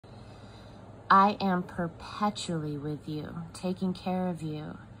I am perpetually with you, taking care of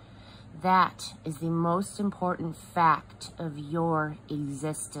you. That is the most important fact of your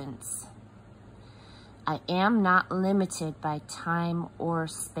existence. I am not limited by time or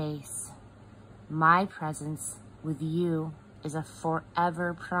space. My presence with you is a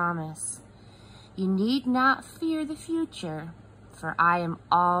forever promise. You need not fear the future, for I am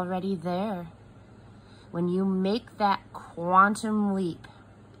already there. When you make that quantum leap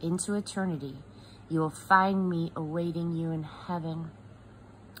into eternity, you will find me awaiting you in heaven.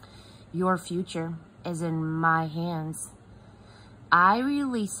 Your future is in my hands. I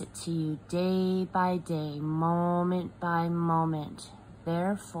release it to you day by day, moment by moment.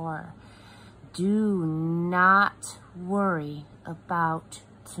 Therefore, do not worry about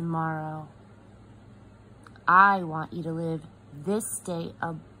tomorrow. I want you to live this day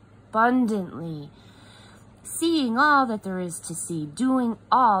abundantly, seeing all that there is to see, doing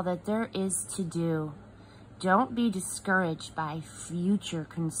all that there is to do. Don't be discouraged by future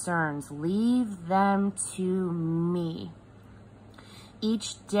concerns. Leave them to me.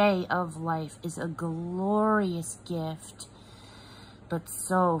 Each day of life is a glorious gift, but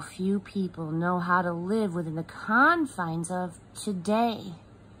so few people know how to live within the confines of today.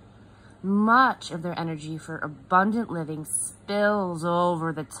 Much of their energy for abundant living spills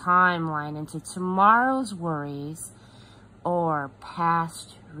over the timeline into tomorrow's worries or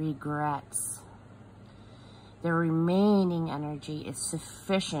past regrets. The remaining energy is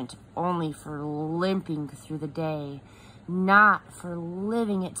sufficient only for limping through the day, not for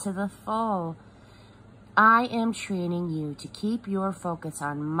living it to the full. I am training you to keep your focus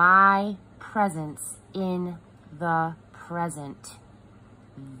on my presence in the present.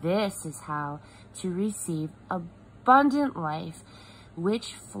 This is how to receive abundant life,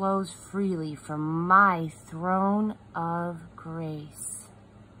 which flows freely from my throne of grace.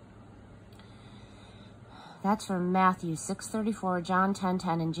 That's from Matthew 6:34, John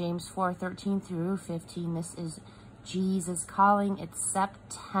 10:10, and James 4:13 through 15. This is Jesus Calling. It's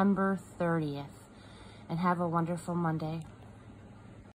September 30th. And have a wonderful Monday.